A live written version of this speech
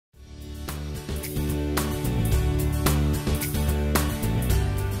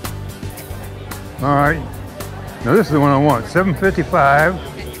All right. Now this is the one I want. 755.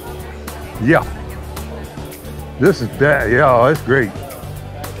 Yeah. This is bad. Yeah, that's great.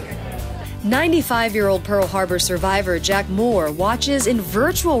 95-year-old Pearl Harbor survivor Jack Moore watches in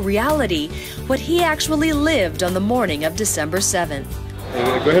virtual reality what he actually lived on the morning of December 7th.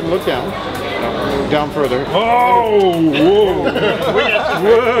 Go ahead and look down. Down further. Oh, whoa.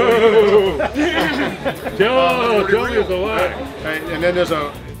 Whoa. Tell me it's a lie. And then there's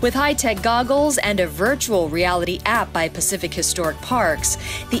a... With high-tech goggles and a virtual reality app by Pacific Historic Parks,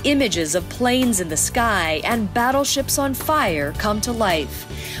 the images of planes in the sky and battleships on fire come to life.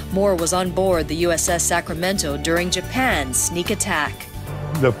 Moore was on board the USS Sacramento during Japan's sneak attack.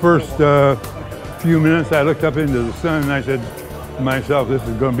 The first few minutes I looked up into the sun and I said to myself, this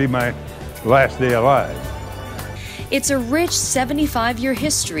is going to be my last day alive. It's a rich 75-year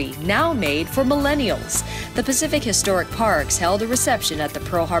history now made for millennials. The Pacific Historic Parks held a reception at the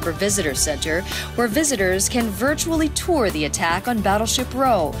Pearl Harbor Visitor Center where visitors can virtually tour the attack on Battleship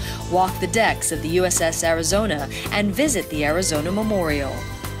Row, walk the decks of the USS Arizona, and visit the Arizona Memorial.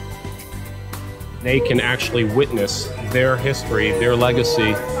 They can actually witness their history, their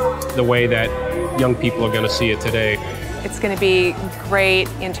legacy, the way that young people are going to see it today. It's going to be great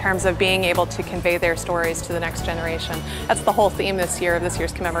in terms of being able to convey their stories to the next generation. That's the whole theme this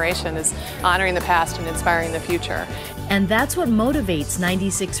year's commemoration, is honoring the past and inspiring the future. And that's what motivates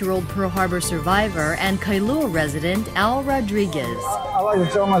 96-year-old Pearl Harbor survivor and Kailua resident Al Rodriguez. I like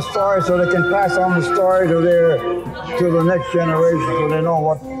to tell my story so they can pass on the story to the next generation, so they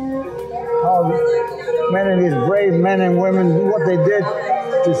know how many of these brave men and women, what they did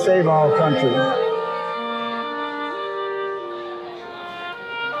to save our country.